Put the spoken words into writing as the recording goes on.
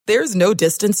There's no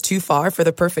distance too far for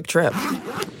the perfect trip.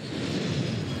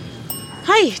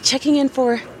 Hi, checking in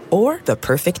for... Or the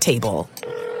perfect table.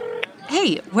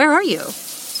 Hey, where are you?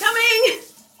 Coming!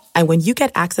 And when you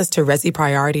get access to Resi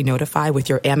Priority Notify with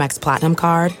your Amex Platinum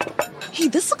card... Hey,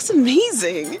 this looks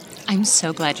amazing. I'm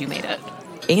so glad you made it.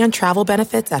 And travel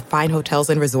benefits at fine hotels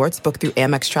and resorts booked through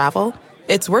Amex Travel,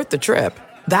 it's worth the trip.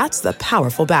 That's the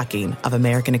powerful backing of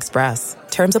American Express.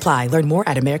 Terms apply. Learn more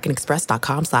at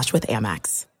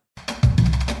americanexpress.com/withAmex.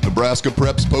 Nebraska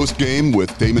Preps postgame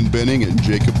with Damon Benning and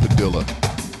Jacob Padilla.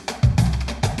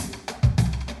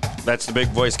 That's the big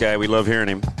voice guy. We love hearing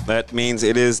him. That means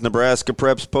it is Nebraska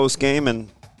Preps postgame, and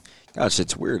gosh,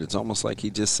 it's weird. It's almost like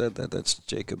he just said that. That's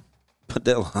Jacob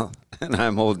Padilla, and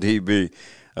I'm old DB,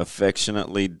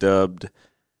 affectionately dubbed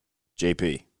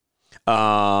JP.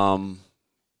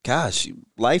 Gosh,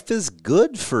 life is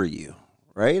good for you,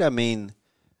 right? I mean,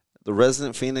 the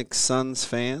resident Phoenix Suns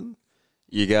fan,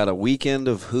 you got a weekend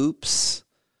of hoops,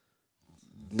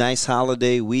 nice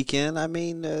holiday weekend. I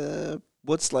mean,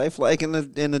 what's life like in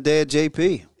the day of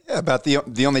JP? Yeah, about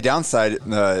the only downside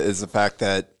is the fact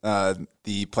that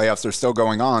the playoffs are still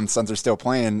going on, Suns are still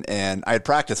playing, and I had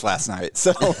practice last night,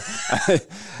 so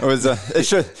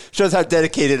it shows how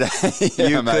dedicated I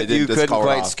am. You couldn't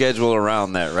quite schedule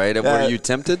around that, right? Were you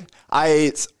tempted?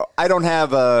 I don't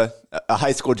have a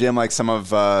high school gym like some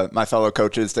of my fellow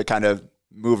coaches to kind of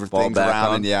move things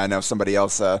around, and I know somebody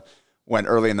else went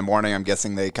early in the morning. I'm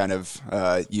guessing they kind of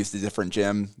used a different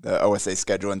gym. The OSA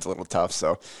scheduling's a little tough,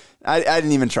 so I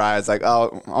didn't even try. I was like,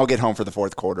 I'll get home for the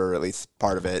fourth quarter, or at least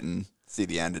part of it, and see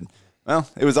the end. And well,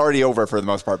 it was already over for the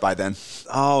most part by then.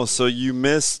 Oh, so you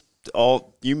missed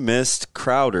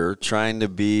Crowder trying to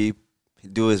do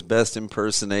his best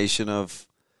impersonation of,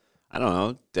 I don't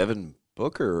know, Devin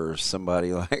Booker or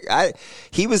somebody like.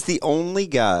 He was the only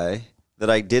guy that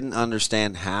I didn't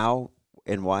understand how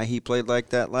and why he played like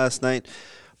that last night.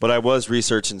 But I was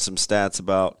researching some stats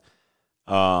about,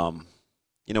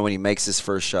 when he makes his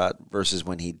first shot versus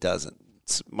when he doesn't.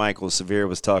 Michael Severe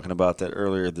was talking about that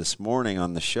earlier this morning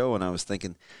on the show, and I was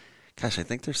thinking, gosh, I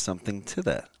think there's something to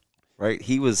that, right?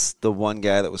 He was the one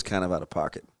guy that was kind of out of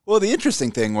pocket. Well, the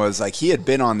interesting thing was, like, he had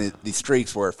been on the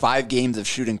streaks where 5 games of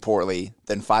shooting poorly,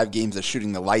 then 5 games of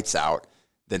shooting the lights out,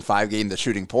 then 5 games of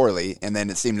shooting poorly, and then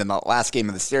it seemed in the last game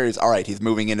of the series, all right, he's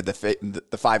moving into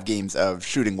the 5 games of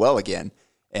shooting well again,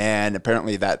 and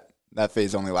apparently that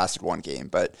phase only lasted 1 game.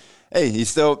 But hey, he's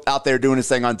still out there doing his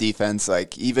thing on defense.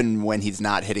 Like, even when he's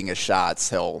not hitting his shots,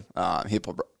 he'll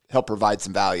provide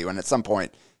some value, and at some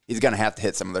point he's going to have to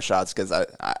hit some of the shots, because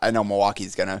I know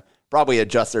Milwaukee's going to probably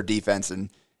adjust their defense, and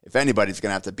if anybody's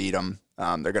going to have to beat them,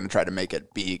 they're going to try to make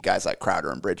it be guys like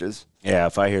Crowder and Bridges. Yeah,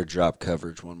 if I hear drop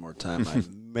coverage one more time, I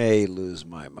may lose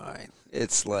my mind.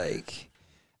 It's like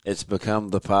it's become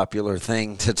the popular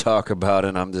thing to talk about,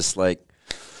 and I'm just like,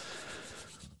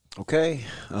 okay.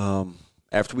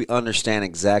 After we understand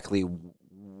exactly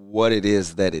what it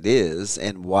is that it is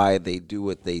and why they do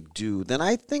what they do, then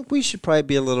I think we should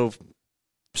probably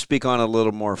speak on it a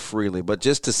little more freely. But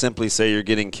just to simply say you're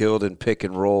getting killed in pick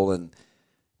and roll and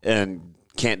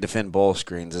can't defend ball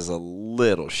screens is a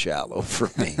little shallow for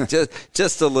me.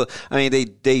 just a little. I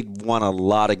mean, they won a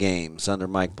lot of games under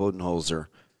Mike Budenholzer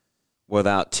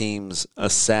without teams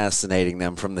assassinating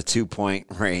them from the 2-point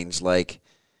range like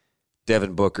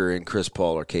Devin Booker and Chris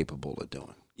Paul are capable of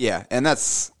doing. Yeah, and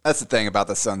that's the thing about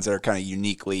the Suns. They're kind of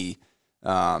uniquely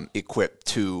equipped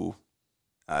to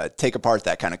take apart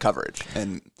that kind of coverage.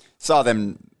 And saw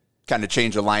them kind of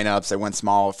change the lineups. They went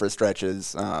small for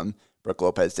stretches. Brook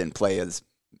Lopez didn't play as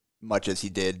much as he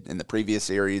did in the previous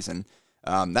series, and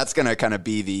that's going to kind of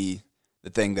be the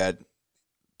thing that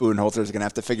Budenholzer is going to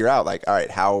have to figure out. Like, all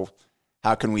right, how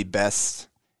can we best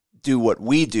do what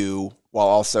we do while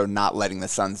also not letting the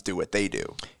Suns do what they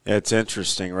do? It's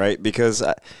interesting, right? Because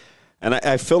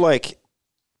I feel like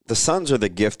the Suns are the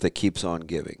gift that keeps on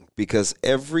giving. Because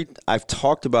I've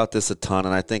talked about this a ton,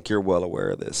 and I think you're well aware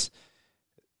of this.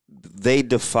 They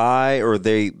defy, or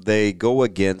they go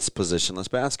against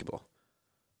positionless basketball.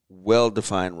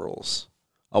 Well-defined rules.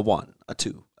 A 1, a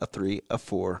 2, a 3, a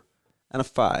 4, and a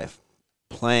 5.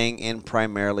 Playing in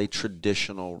primarily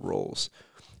traditional roles.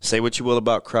 Say what you will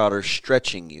about Crowder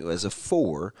stretching you as a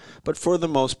 4, but for the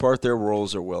most part, their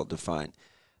roles are well-defined.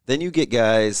 Then you get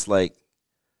guys like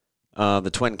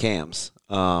the twin Cams,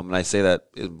 and I say that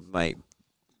in my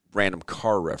random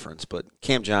car reference, but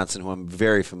Cam Johnson, who I'm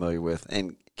very familiar with,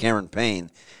 and Cameron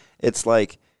Payne, it's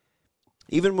like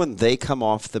even when they come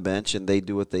off the bench and they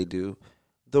do what they do,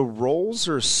 the roles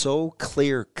are so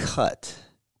clear-cut.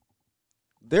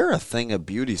 They're a thing of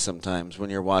beauty sometimes when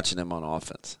you're watching them on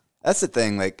offense. That's the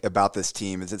thing, like, about this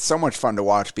team is it's so much fun to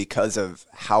watch because of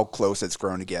how close it's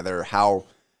grown together, how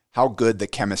good the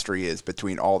chemistry is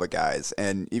between all the guys,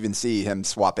 and even see him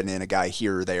swapping in a guy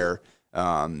here or there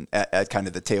at kind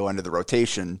of the tail end of the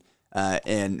rotation,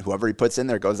 and whoever he puts in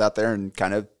there goes out there and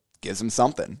kind of gives him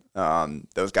something.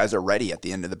 Those guys are ready at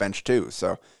the end of the bench too,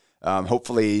 so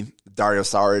hopefully Dario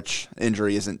Saric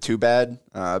injury isn't too bad,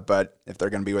 but if they're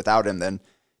going to be without him, then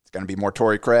it's going to be more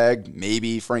Torrey Craig.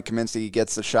 Maybe Frank Kaminsky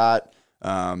gets the shot.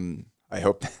 I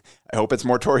hope it's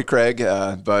more Torrey Craig,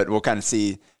 but we'll kind of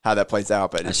see how that plays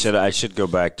out. But I should go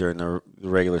back during the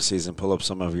regular season, pull up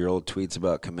some of your old tweets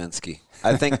about Kaminsky.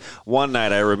 I think one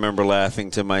night I remember laughing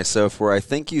to myself where I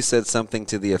think you said something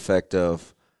to the effect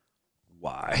of,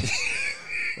 "Why?"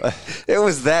 It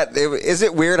was that. Is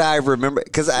it weird? I remember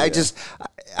because I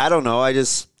don't know.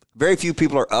 Very few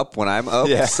people are up when I'm up,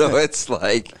 so it's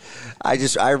like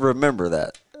I remember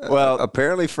that. Well,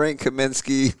 apparently Frank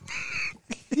Kaminsky.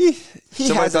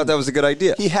 Somebody thought that was a good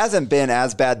idea. He hasn't been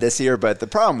as bad this year, but the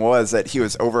problem was that he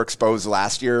was overexposed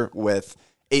last year with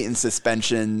Ayton's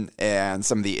suspension and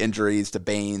some of the injuries to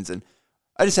Baines, and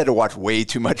I just had to watch way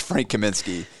too much Frank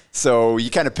Kaminsky. So you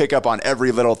kind of pick up on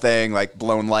every little thing, like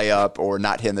blown layup or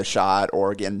not hitting the shot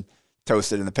or getting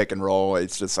toasted in the pick and roll.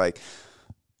 It's just like,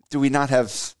 do we not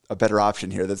have a better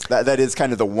option here? That is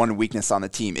kind of the one weakness on the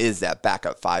team is that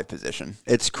backup 5 position.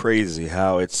 It's crazy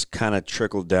how it's kind of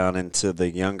trickled down into the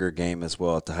younger game as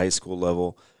well at the high school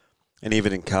level and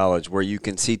even in college where you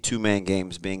can see 2-man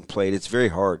games being played. It's very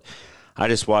hard. I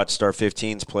just watched our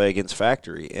 15s play against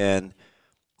Factory, and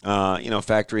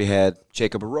Factory had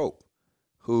Jacob Arope,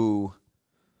 who,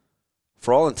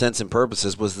 for all intents and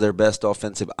purposes, was their best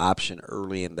offensive option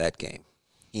early in that game.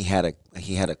 He had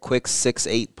a quick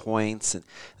 6-8 points, and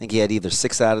I think he had either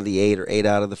 6 out of the 8 or 8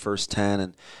 out of the first 10,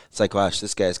 and it's like, gosh,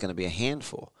 this guy's going to be a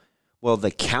handful. Well,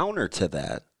 the counter to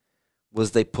that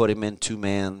was they put him in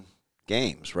 2-man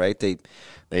games, right? They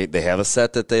have a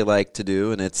set that they like to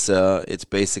do, and it's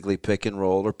basically pick and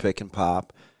roll or pick and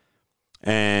pop,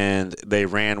 and they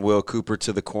ran Will Cooper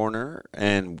to the corner,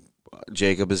 and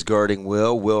Jacob is guarding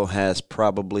Will. Will has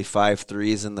probably 5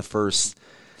 threes in the first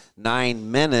 9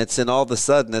 minutes, and all of a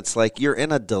sudden it's like you're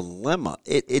in a dilemma.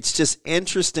 It's just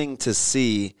interesting to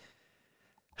see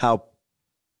how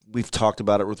we've talked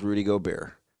about it with Rudy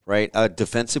Gobert, right? A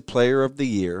defensive player of the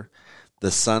year.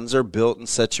 The Suns are built in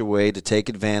such a way to take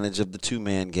advantage of the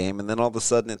 2-man game, and then all of a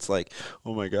sudden it's like,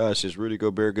 oh my gosh, is Rudy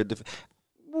Gobert good?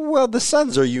 Well, the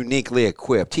Suns are uniquely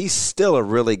equipped. He's still a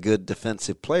really good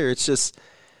defensive player. It's just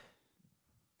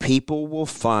people will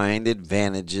find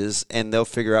advantages, and they'll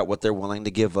figure out what they're willing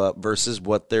to give up versus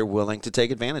what they're willing to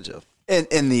take advantage of. And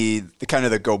the kind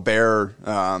of the Gobert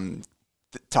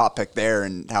topic there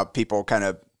and how people kind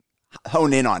of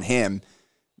hone in on him,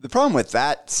 the problem with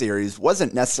that series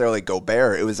wasn't necessarily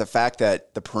Gobert. It was the fact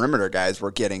that the perimeter guys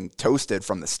were getting toasted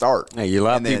from the start. Yeah, you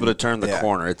allow people to turn the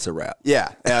corner, it's a wrap.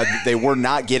 Yeah, they were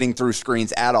not getting through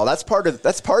screens at all. That's part of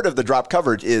the drop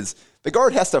coverage is the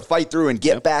guard has to fight through and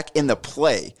get back in the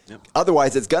play. Yep.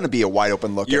 Otherwise, it's going to be a wide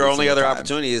open look. Your only other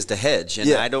opportunity is to hedge,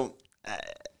 and I don't.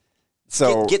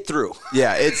 So get through.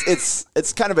 Yeah,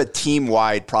 it's kind of a team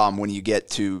wide problem when you get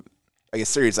to a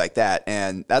series like that,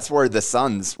 and that's where the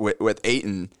Suns with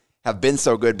Ayton have been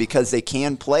so good because they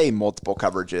can play multiple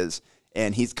coverages,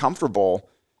 and he's comfortable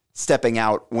stepping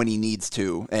out when he needs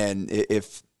to. And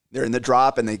if they're in the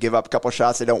drop and they give up a couple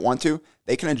shots they don't want to,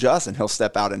 they can adjust, and he'll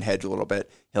step out and hedge a little bit.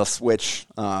 He'll switch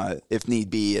if need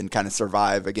be and kind of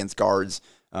survive against guards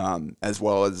as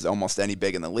well as almost any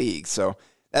big in the league. So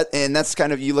that's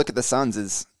kind of, you look at the Suns,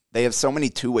 is they have so many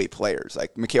two-way players.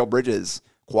 Like Mikal Bridges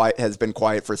has been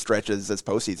quiet for stretches this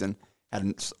postseason. Had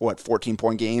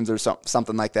 14-point games or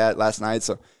something like that last night.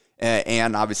 So,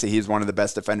 and obviously he's one of the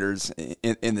best defenders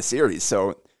in the series.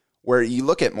 So where you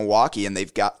look at Milwaukee and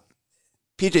they've got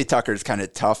PJ Tucker's kind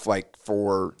of tough, like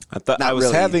for. I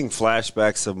was having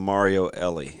flashbacks of Mario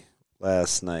Ellie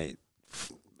last night.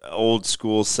 Old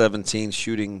school 17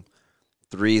 shooting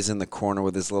threes in the corner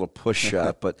with his little push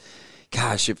shot. But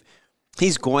gosh, if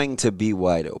he's going to be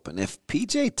wide open, if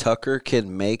PJ Tucker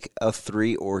can make a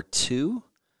 3 or 2,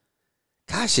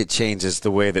 gosh, it changes the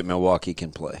way that Milwaukee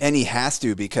can play. And he has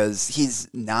to, because he's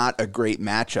not a great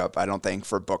matchup, I don't think,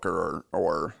 for Booker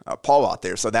or Paul out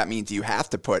there. So that means you have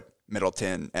to put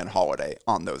Middleton and Holiday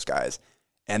on those guys.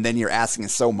 And then you're asking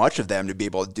so much of them to be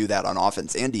able to do that on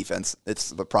offense and defense. It's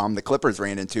the problem the Clippers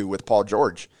ran into with Paul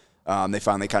George. They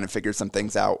finally kind of figured some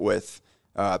things out with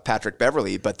Patrick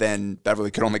Beverley, but then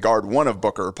Beverley could only guard one of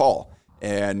Booker or Paul,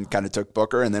 and kind of took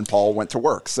Booker, and then Paul went to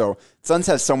work. So Suns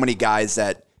have so many guys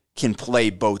that can play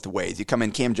both ways. You come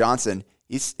in, Cam Johnson,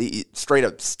 he straight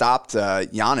up stopped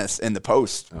Giannis in the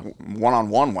post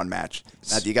one-on-one one match.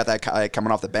 Now, you got that guy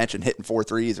coming off the bench and hitting 4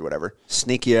 threes or whatever.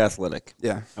 Sneaky athletic.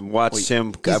 Yeah. I've watched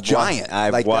him. He's giant.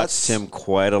 I've watched him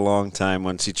quite a long time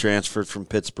once he transferred from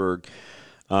Pittsburgh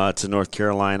to North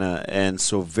Carolina, and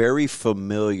so very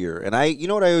familiar. And you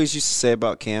know what I always used to say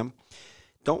about Cam?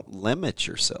 Don't limit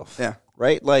yourself. Yeah.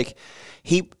 Right? Like,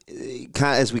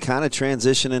 as we kind of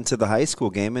transition into the high school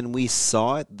game, and we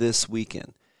saw it this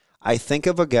weekend, I think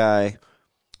of a guy,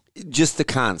 just the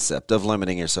concept of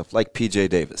limiting yourself, like P.J.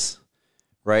 Davis,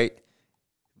 right?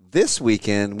 This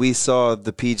weekend, we saw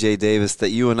the P.J. Davis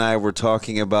that you and I were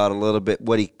talking about a little bit,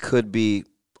 what he could be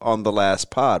on the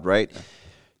last pod, right? Yeah.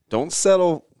 Don't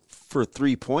settle for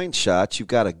 3-point shots. You've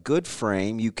got a good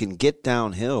frame. You can get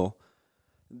downhill.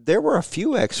 There were a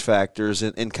few X factors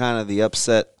in kind of the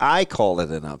upset. I call it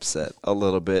an upset a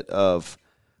little bit of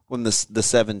when the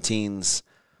 17s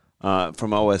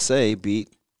from OSA beat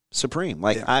Supreme.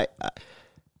 Like, yeah.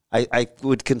 I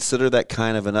would consider that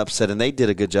kind of an upset, and they did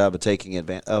a good job of taking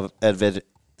advantage of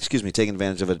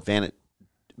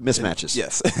mismatches.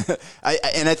 Yes.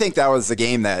 I think that was the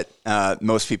game that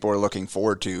most people were looking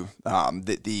forward to. I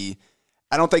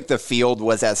don't think the field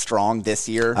was as strong this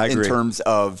year in terms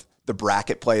of the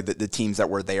bracket play, the teams that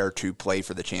were there to play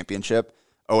for the championship.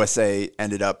 OSA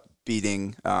ended up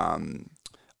beating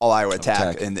All Iowa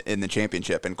Attack in the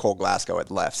championship, and Cole Glasgow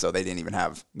had left, so they didn't even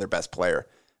have their best player.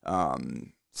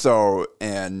 And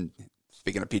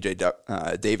speaking of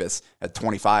PJ Davis, at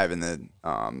 25 in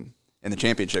the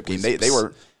championship game,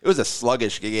 it was a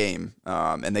sluggish game,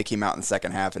 and they came out in the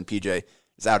second half, and PJ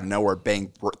is out of nowhere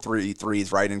banged 3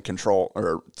 threes right in control,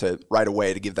 or to right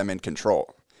away to give them in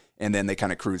control. And then they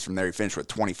kind of cruised from there. He finished with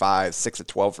 25, 6 of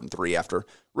 12 from 3 after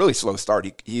really slow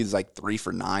start. He was like 3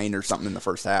 for 9 or something in the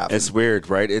first half. It's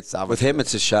weird, right? With him,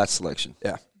 it's his shot selection.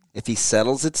 Yeah. If he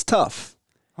settles, it's tough.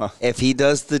 Huh. If he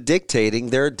does the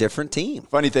dictating, they're a different team.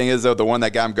 Funny thing is, though, the one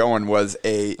that got him going was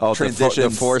a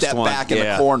transition step back in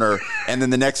the corner, and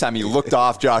then the next time he looked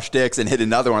off Josh Dix and hit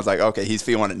another one. I was like, okay, he's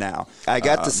feeling it now. I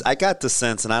got the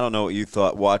sense, and I don't know what you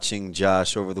thought watching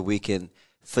Josh over the weekend,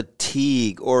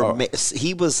 fatigue, or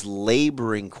he was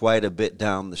laboring quite a bit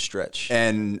down the stretch.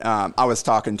 And I was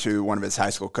talking to one of his high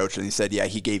school coaches, and he said, yeah,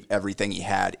 he gave everything he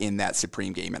had in that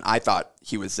Supreme game, and I thought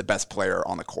he was the best player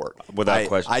on the court. Without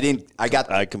question.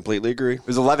 I completely agree. It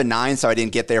was 11-9, so I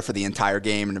didn't get there for the entire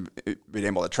game and been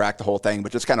able to track the whole thing,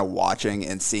 but just kind of watching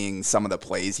and seeing some of the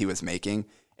plays he was making.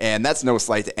 And that's no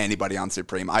slight to anybody on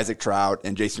Supreme. Isaac Trout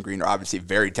and Jason Green are obviously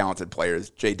very talented players.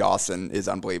 Jay Dawson is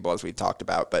unbelievable, as we've talked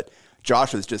about, but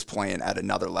Josh was just playing at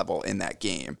another level in that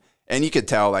game. And you could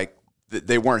tell, like,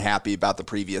 they weren't happy about the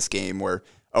previous game where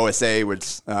OSA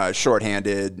was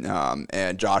shorthanded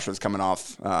and Josh was coming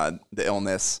off the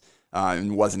illness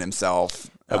and wasn't himself.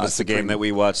 That was the game that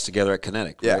we watched together at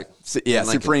Kinetic, right? Yeah,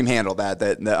 Supreme handled that.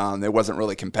 It wasn't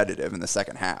really competitive in the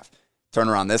second half. Turn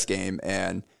around this game,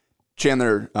 and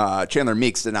Chandler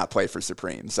Meeks did not play for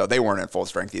Supreme, so they weren't at full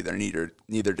strength either.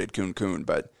 Neither did Kuhn,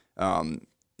 but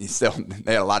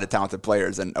they had a lot of talented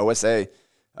players, and OSA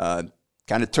kind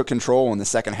of took control in the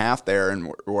second half there,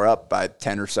 and we're up by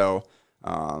 10 or so.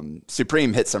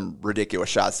 Supreme hit some ridiculous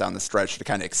shots down the stretch to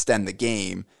kind of extend the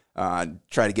game,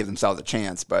 try to give themselves a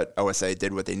chance, but OSA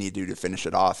did what they need to do to finish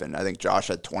it off, and I think Josh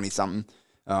had 20-something.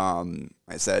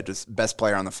 I said, just best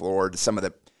player on the floor.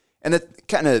 And the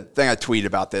kind of thing I tweeted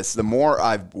about this, the more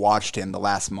I've watched him the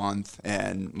last month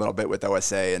and a little bit with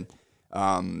OSA,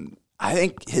 and I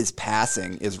think his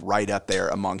passing is right up there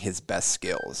among his best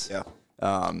skills. Yeah.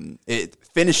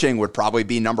 Finishing would probably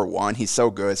be number one. He's so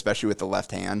good, especially with the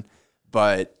left hand.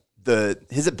 But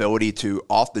his ability to,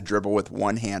 off the dribble with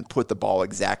one hand, put the ball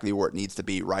exactly where it needs to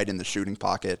be, right in the shooting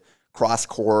pocket, cross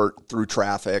court, through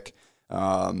traffic,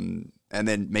 and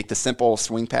then make the simple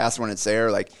swing pass when it's there.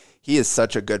 Like, he is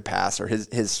such a good passer.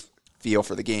 His feel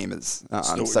for the game is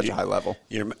on such a high level.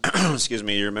 Excuse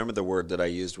me. You remember the word that I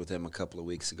used with him a couple of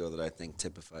weeks ago that I think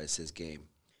typifies his game?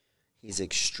 He's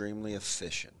extremely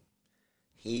efficient.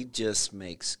 He just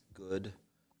makes good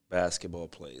basketball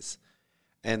plays.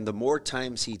 And the more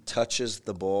times he touches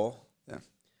the ball,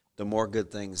 the more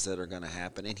good things that are going to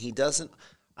happen. And he doesn't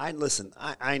 – I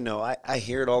know. I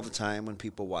hear it all the time when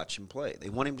people watch him play. They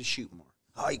want him to shoot more.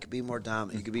 Oh, he could be more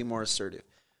dominant. He could be more assertive.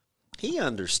 He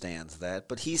understands that,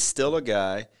 but he's still a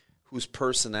guy whose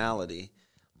personality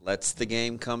lets the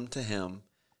game come to him,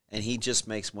 and he just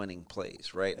makes winning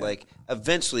plays, right? Yeah. Like,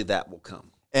 eventually that will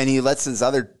come. And he lets his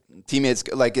other teammates,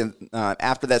 like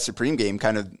after that Supreme game,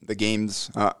 kind of the games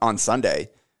on Sunday,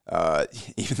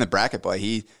 even the bracket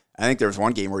play, I think there was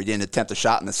one game where he didn't attempt a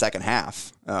shot in the second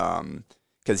half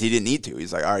because he didn't need to.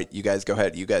 He's like, all right, you guys go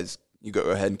ahead. You guys You go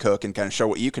ahead and cook and kind of show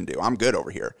what you can do. I'm good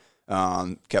over here.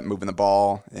 Kept moving the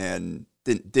ball and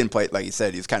didn't play, like you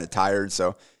said, he was kind of tired.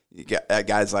 So you got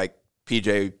guys like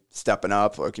PJ stepping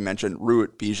up, like you mentioned,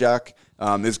 Ruud Bijak.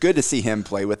 It was good to see him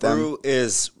play with them. Ruud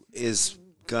is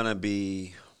going to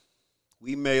be –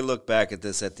 we may look back at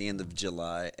this at the end of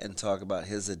July and talk about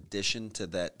his addition to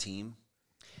that team.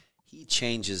 He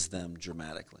changes them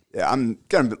dramatically. Yeah, I'm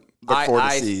going to look forward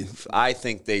to see. I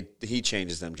think he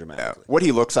changes them dramatically. What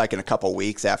he looks like in a couple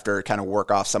weeks after kind of work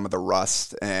off some of the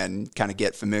rust and kind of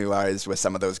get familiarized with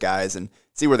some of those guys and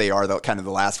see where they are, kind of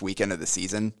the last weekend of the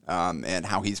season, and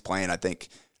how he's playing. I think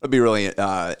it'll be really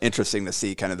interesting to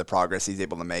see kind of the progress he's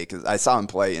able to make. 'Cause I saw him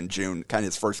play in June, kind of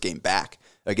his first game back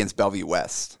against Bellevue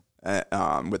West.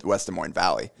 With West Des Moines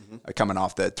Valley, coming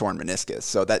off the torn meniscus.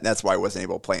 So that's why I wasn't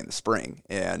able to play in the spring.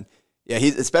 And yeah,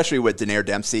 he's especially with Denair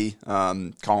Dempsey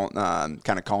kind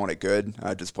of calling it good,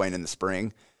 just playing in the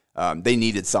spring. They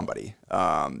needed somebody.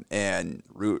 And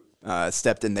Root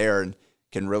stepped in there and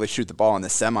can really shoot the ball in the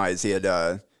semis. He had,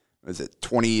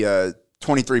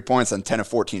 23 points on 10 of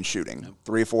 14 shooting,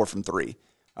 3 of 4 from 3.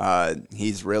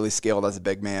 He's really skilled as a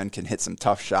big man, can hit some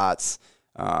tough shots.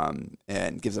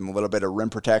 And gives them a little bit of rim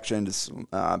protection, just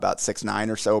about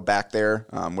 6'9" or so back there,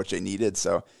 which they needed.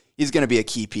 So he's going to be a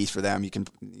key piece for them. You can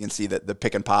see that the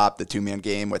pick and pop, the 2-man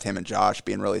game with him and Josh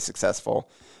being really successful.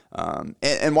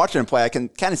 And watching him play, I can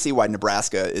kind of see why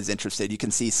Nebraska is interested. You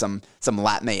can see some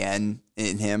Lat Mayen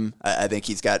in him. I think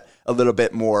he's got a little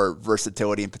bit more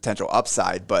versatility and potential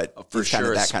upside, but for he's sure, kind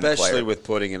of that kind of player. especially with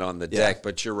putting it on the deck.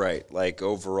 But you're right. Like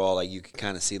overall, like you can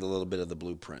kind of see the little bit of the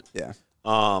blueprint. Yeah.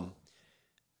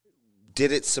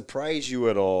 Did it surprise you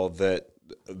at all that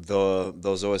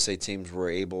those OSA teams were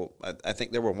able? I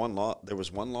think there was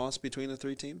one loss between the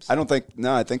three teams.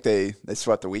 I think they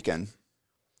swept the weekend.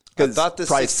 I thought the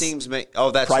 6 teams may.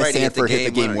 Oh, that's Price right. He hit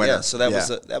the game winner. Yeah, so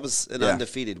that was an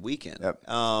undefeated weekend. Yep.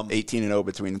 18-0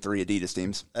 between the 3 Adidas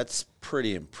teams. That's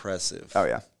pretty impressive. Oh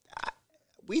yeah.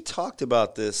 We talked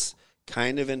about this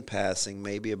kind of in passing,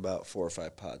 maybe about 4 or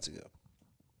 5 pods ago.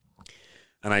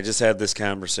 And I just had this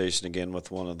conversation again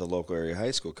with one of the local area high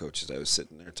school coaches. I was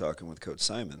sitting there talking with Coach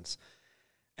Simons.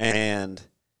 And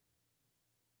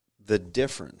the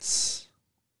difference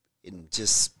in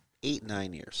just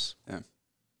 8-9 years,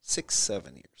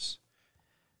 6-7 years,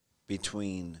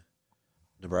 between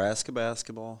Nebraska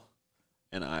basketball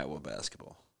and Iowa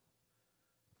basketball.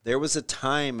 There was a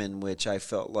time in which I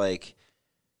felt like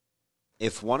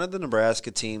if one of the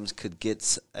Nebraska teams could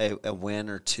get a win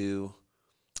or two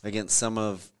against some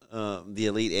of the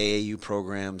elite AAU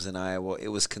programs in Iowa, it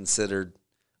was considered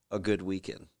a good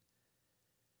weekend.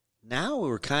 Now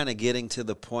we're kind of getting to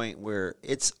the point where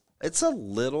it's a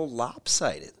little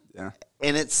lopsided. Yeah.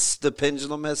 And the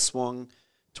pendulum has swung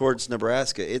towards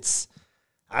Nebraska.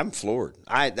 I'm floored.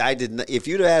 I didn't. If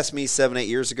you'd have asked me 7-8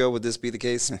 years ago, would this be the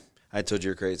case? I told you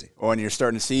you're crazy. Well, and you're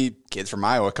starting to see kids from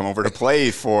Iowa come over to play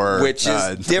for which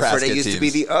is different. It used to be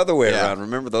the other way around.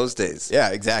 Remember those days?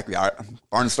 Yeah, exactly.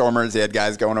 Barnstormers, they had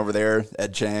guys going over there,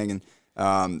 Ed Chang.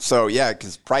 And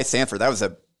because Price Sanford, that was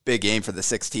a big game for the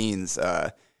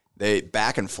 16s. They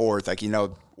back and forth.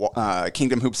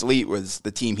 Kingdom Hoops Elite was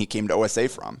the team he came to OSA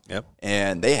from. Yep.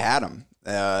 And they had him.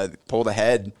 Pulled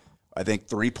ahead, I think,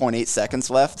 3.8 seconds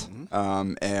left.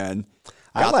 And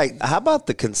how about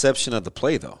the conception of the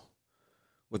play, though?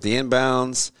 With the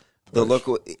inbounds, the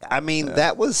local. I mean,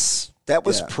 that was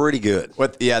pretty good.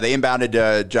 They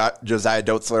inbounded Josiah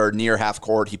Dotzler near half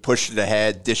court. He pushed it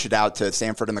ahead, dished it out to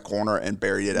Sanford in the corner, and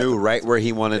buried it. Knew right where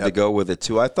he wanted to go with it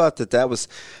too. I thought that was,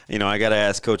 I got to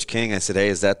ask Coach King. I said, "Hey,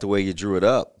 is that the way you drew it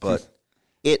up?" But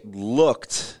it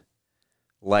looked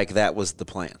like that was the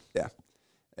plan. Yeah,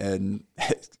 and.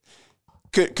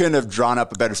 Couldn't have drawn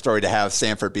up a better story to have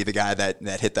Sanford be the guy that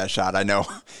hit that shot. I know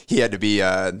he had to be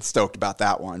stoked about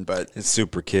that one, but it's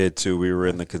super kid too. We were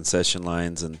in the concession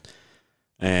lines and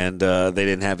they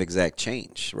didn't have exact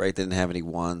change, right? They didn't have any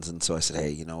ones, and so I said, "Hey,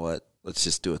 you know what? Let's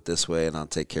just do it this way, and I'll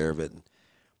take care of it." And,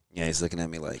 he's looking at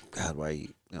me like, "God, why?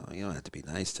 You don't have to be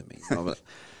nice to me." But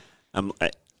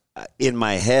in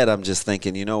my head, I'm just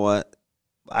thinking, you know what?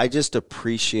 I just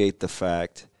appreciate the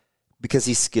fact because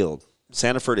he's skilled.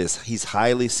 Sanford he's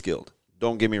highly skilled.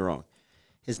 Don't get me wrong.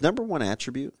 His number one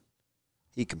attribute,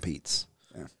 he competes.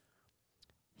 Yeah.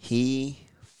 He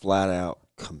flat out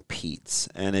competes,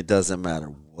 and it doesn't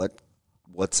matter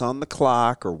what's on the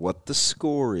clock or what the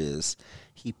score is.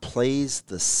 He plays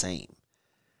the same.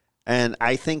 And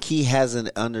I think he has an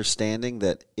understanding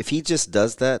that if he just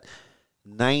does that,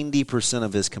 90%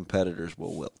 of his competitors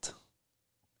will wilt.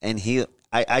 And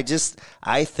I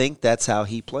think that's how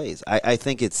he plays. I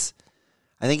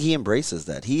think he embraces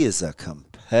that. He is a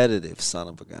competitor. competitive son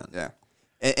of a gun. Yeah.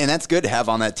 And that's good to have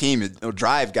on that team. It'll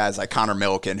drive guys like Connor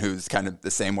Milliken, who's kind of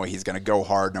the same way. He's going to go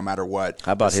hard no matter what.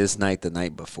 How about his night the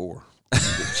night before?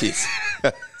 Jeez.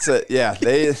 So, yeah,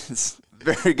 it's a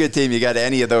very good team. You got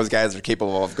any of those guys that are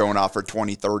capable of going off for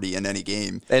 20, 30 in any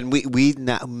game. And we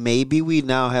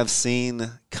now have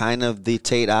seen kind of the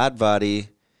Tate Advati.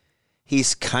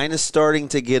 He's kind of starting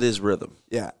to get his rhythm.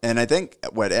 Yeah, and I think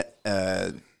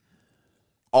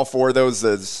all four of those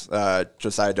is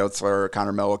Josiah Dotzler,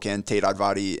 Connor Milliken, Tate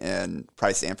Advati, and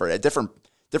Price Sanford at different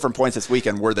points this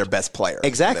weekend were their best player.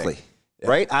 Exactly. Yeah.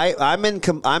 Right? I'm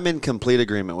in complete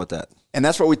agreement with that. And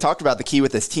that's what we talked about. The key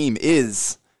with this team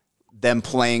is them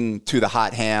playing to the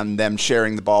hot hand, them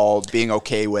sharing the ball, being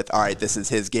okay with, all right, this is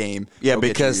his game. Yeah,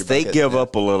 because they give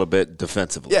up a little bit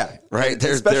defensively. Yeah. Right?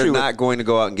 They're not going to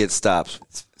go out and get stops.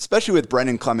 Especially with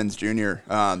Brendan Clemens Jr.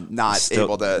 Not Still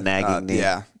able to. nagging knee.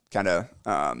 Yeah, kind of.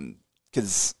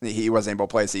 Because he wasn't able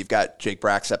to play. So you've got Jake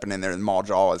Brack stepping in there, and Maul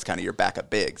Jaw is kind of your backup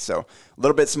big. So a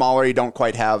little bit smaller. You don't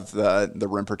quite have the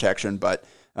rim protection, but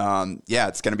yeah,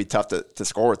 it's going to be tough to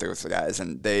score with those guys.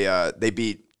 And they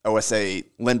beat OSA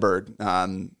Lindbergh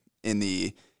in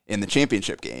the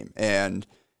championship game, and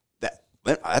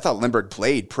I thought Lindbergh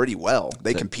played pretty well.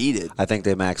 They competed. I think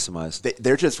they maximized.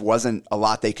 There just wasn't a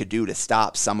lot they could do to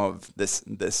stop some of this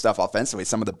stuff offensively.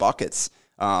 Some of the buckets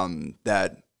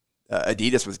that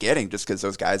Adidas was getting, just because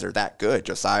those guys are that good.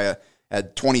 Josiah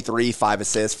had 23, 5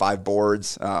 assists, 5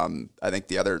 boards. I think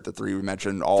the three we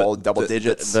mentioned, all double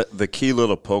digits. The key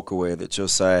little poke away that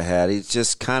Josiah had, he's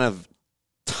just kind of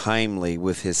timely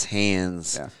with his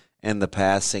hands and the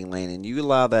passing lane, and you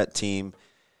allow that team.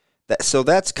 So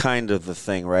that's kind of the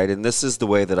thing, right? And this is the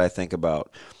way that I think about,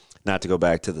 not to go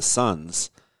back to the Suns,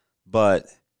 but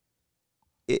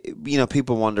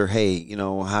people wonder, hey,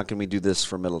 how can we do this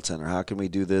for Middleton, or how can we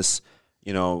do this,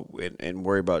 and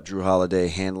worry about Drew Holiday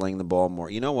handling the ball more.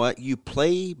 You know what? You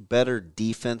play better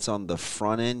defense on the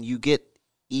front end, you get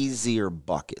easier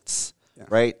buckets,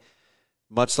 right?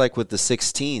 Much like with the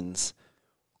 16s,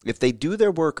 if they do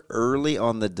their work early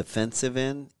on the defensive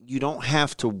end, you don't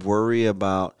have to worry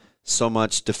about so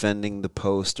much defending the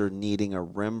post or needing a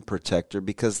rim protector,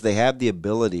 because they have the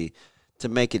ability to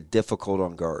make it difficult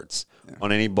on guards,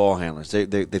 on any ball handlers.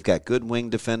 They've got good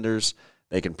wing defenders.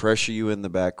 They can pressure you in the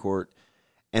backcourt,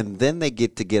 and then they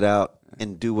get out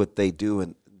and do what they do,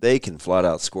 and they can flat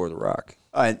out score the rock.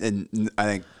 And I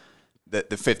think the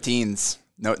 15s,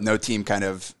 no team kind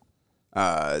of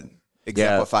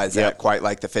exemplifies that quite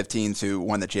like the 15s who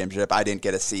won the championship. I didn't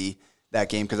get to see that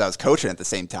game because I was coaching at the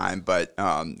same time, but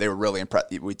they were really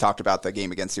impressed. We talked about the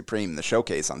game against Supreme, the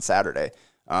showcase on Saturday.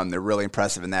 They're really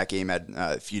impressive in that game. Had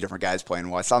a few different guys playing.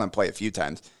 Well, I saw them play a few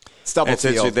times.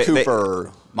 Stubblefield,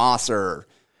 Cooper, Mosser,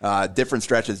 different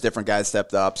stretches, different guys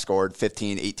stepped up, scored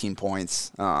 15, 18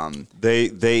 points. I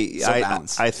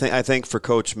think for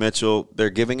Coach Mitchell, they're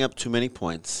giving up too many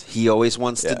points. He always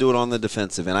wants to do it on the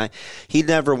defensive, and he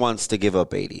never wants to give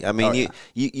up 80. I mean,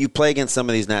 you play against some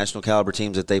of these national caliber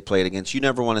teams that they played against. You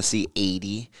never want to see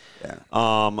 80. Yeah.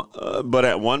 But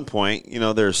at one point,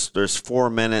 there's 4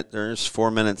 minutes. There's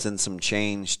 4 minutes and some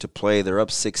change to play. They're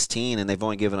up 16, and they've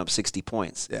only given up 60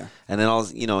 points. Yeah. And then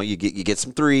you get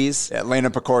some threes. Yeah,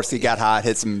 Landon Pecorski got hot,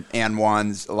 hit some and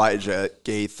ones. Elijah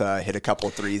Gaith hit a couple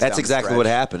of threes. That's exactly what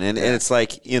happened, and it's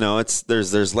like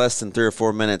there's less than 3 or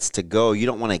 4 minutes to go. You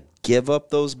don't want to give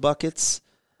up those buckets.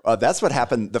 That's what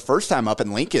happened the first time up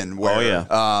in Lincoln, where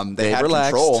they had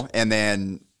relaxed control, and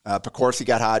then Pecorski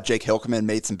got hot. Jake Hilkeman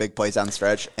made some big plays down the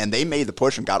stretch, and they made the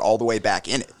push and got all the way back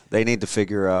in it. They need to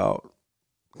figure out,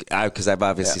 because I've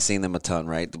obviously seen them a ton,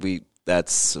 right?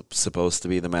 That's supposed to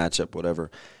be the matchup,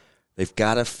 whatever. They've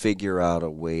got to figure out a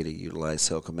way to utilize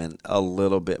Hilkeman a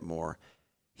little bit more.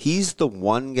 He's the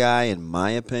one guy, in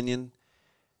my opinion,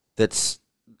 that's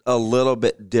a little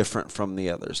bit different from the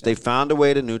others. They found a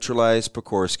way to neutralize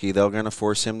Pecorski. They're going to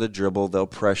force him to dribble. They'll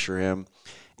pressure him.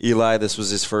 Eli, this was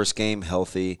his first game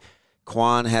healthy.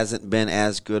 Quan hasn't been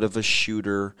as good of a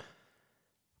shooter.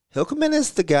 Hilkeman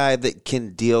is the guy that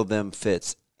can deal them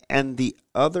fits. And the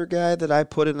other guy that I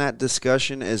put in that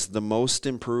discussion is the most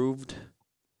improved,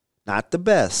 not the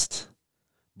best,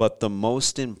 but the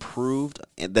most improved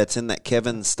that's in that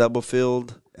Kevin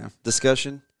Stubblefield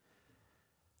discussion.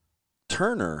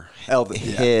 Turner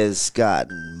has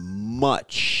gotten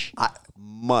much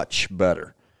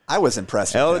better. I was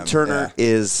impressed with Elliot him. Turner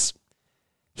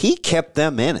he kept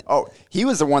them in it. Oh, he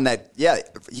was the one that,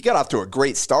 he got off to a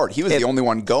great start. He was the only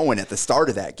one going at the start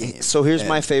of that game. So here's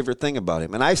my favorite thing about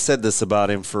him, and I've said this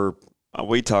about him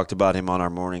we talked about him on our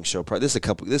morning show.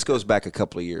 This goes back a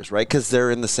couple of years, right? Because they're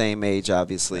in the same age,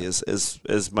 obviously,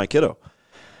 as my kiddo.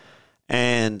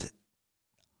 And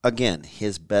again,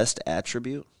 his best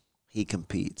attribute, he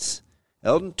competes.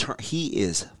 Eldon Turner, he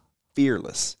is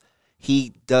fearless.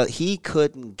 He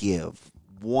couldn't give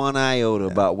one iota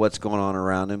about what's going on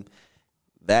around him.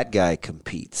 That guy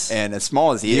competes. And as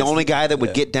small as he is. The only guy that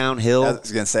would get downhill. I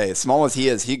was going to say, as small as he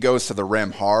is, he goes to the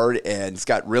rim hard, and he's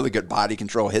got really good body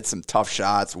control, hits some tough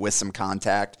shots with some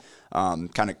contact,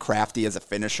 kind of crafty as a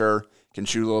finisher, can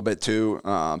shoot a little bit too,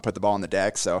 put the ball on the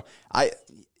deck. So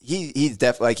he's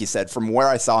definitely, like you said, from where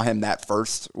I saw him that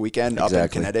first weekend up in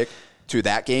Kinetic to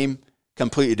that game,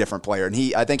 completely different player. And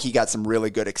I think he got some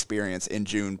really good experience in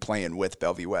June playing with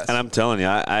Bellevue West. And I'm telling you,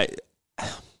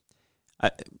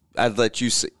 I'd let you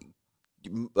see.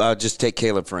 Just take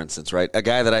Caleb, for instance, right? A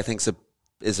guy that I think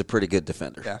is a pretty good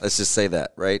defender. Yeah. Let's just say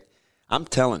that, right? I'm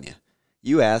telling you,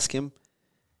 you ask him,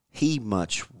 he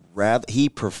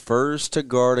prefers to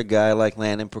guard a guy like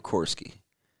Landon Pekorski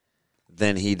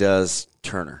than he does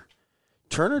Turner.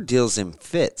 Turner deals him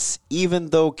fits, even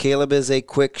though Caleb is a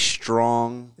quick,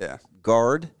 strong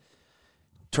guard.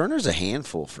 Turner's a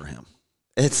handful for him.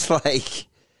 It's like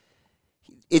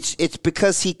it's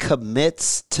because he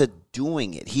commits to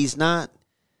doing it. He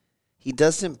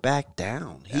doesn't back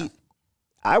down. Yeah.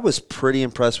 I was pretty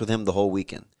impressed with him the whole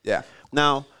weekend. Yeah.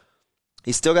 Now,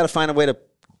 he's still got to find a way to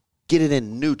get it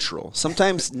in neutral.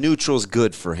 Sometimes neutral's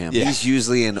good for him. Yeah. He's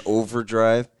usually in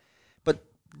overdrive. But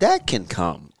that can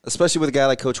come, especially with a guy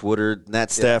like Coach Woodard and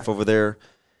that staff over there.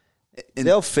 And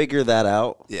they'll figure that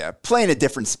out. Yeah. Playing at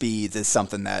different speeds is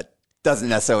something that doesn't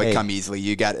necessarily come easily.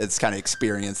 It's kind of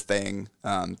experience thing,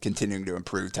 continuing to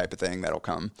improve type of thing that'll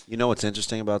come. You know what's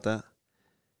interesting about that?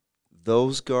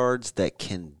 Those guards that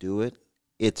can do it,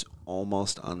 it's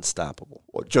almost unstoppable.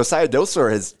 Well, Josiah Dosler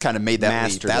has kind of made that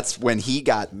Mastered leap. That's when he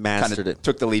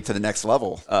took the leap to the next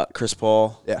level. Chris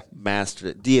Paul mastered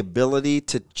it. The ability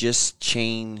to just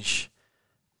change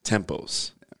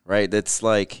tempos, right? It's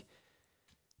like,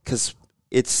 because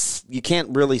you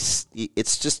can't really,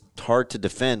 it's just hard to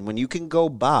defend. When you can go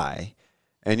by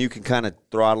and you can kind of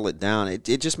throttle it down, it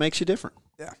just makes you different.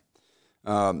 Yeah.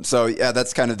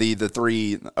 That's kind of the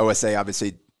three. OSA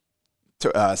obviously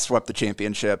swept the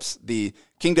championships. The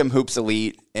Kingdom Hoops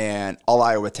Elite and All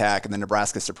Iowa Attack and the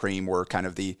Nebraska Supreme were kind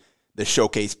of the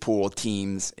showcase pool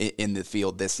teams in the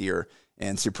field this year.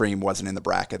 And Supreme wasn't in the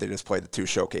bracket. They just played the two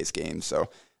showcase games. So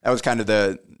that was kind of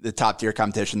the top tier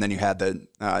competition. Then you had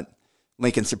the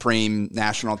Lincoln Supreme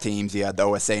national teams. You had the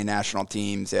OSA national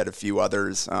teams. You had a few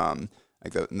others,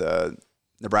 like the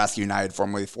Nebraska United,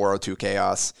 formerly 402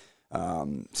 Chaos.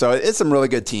 So it's some really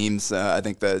good teams. I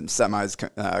think the semis,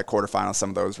 quarterfinals, some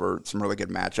of those were some really good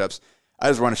matchups. I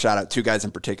just want to shout out two guys in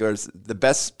particular. The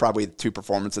best, probably two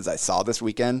performances I saw this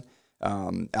weekend,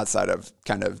 outside of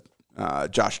kind of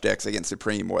Josh Dix against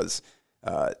Supreme, was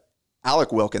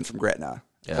Alec Wilkins from Gretna.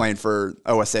 Playing for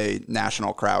OSA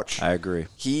National Crouch. I agree.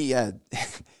 He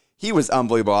was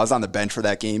unbelievable. I was on the bench for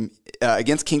that game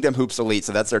against Kingdom Hoops Elite,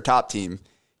 so that's their top team.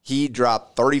 He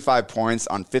dropped 35 points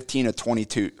on 15 of 20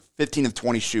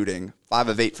 shooting, 5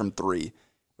 of 8 from 3,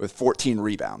 with 14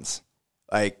 rebounds.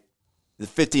 Like, the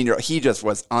 15-year-old, he just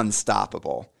was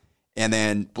unstoppable. And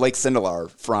then Blake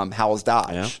Sindelar from Howells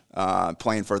Dodge,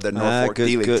 playing for the Norfolk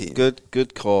D-League team.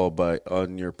 Good call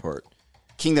on your part.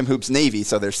 Kingdom Hoops Navy,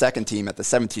 so their second team at the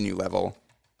 17U level.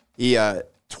 He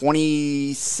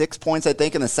 26 points, I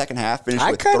think, in the second half. Finished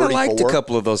with 34. I kind of liked a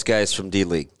couple of those guys from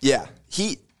D-League. Yeah.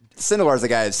 Sindelar's a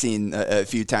guy I've seen a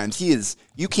few times.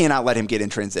 You cannot let him get in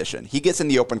transition. He gets in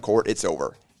the open court, it's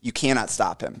over. You cannot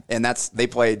stop him. And they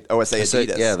played OSA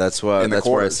Adidas. That's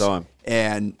where I saw him.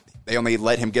 And they only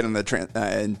let him get in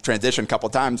in transition a couple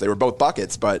times. They were both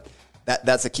buckets, but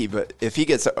that's a key. But if he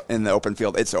gets in the open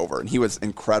field, it's over. And he was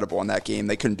incredible in that game.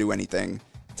 They couldn't do anything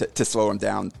to slow him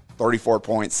down. 34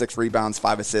 points, 6 rebounds,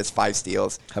 5 assists, 5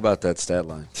 steals. How about that stat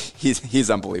line? He's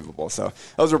unbelievable. So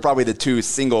those were probably the two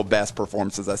single best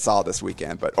performances I saw this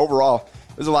weekend. But overall,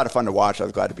 it was a lot of fun to watch. I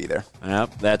was glad to be there.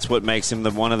 Yep, that's what makes him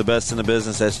one of the best in the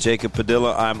business. That's Jacob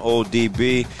Padilla. I'm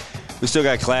ODB. We still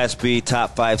got Class B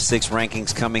top 5-6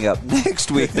 rankings coming up next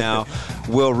week now.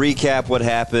 We'll recap what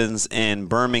happens in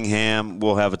Birmingham.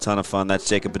 We'll have a ton of fun. That's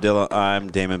Jacob Padilla.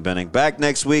 I'm Damon Benning. Back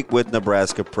next week with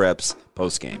Nebraska Preps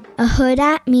postgame. A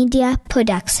Huda Media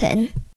Production.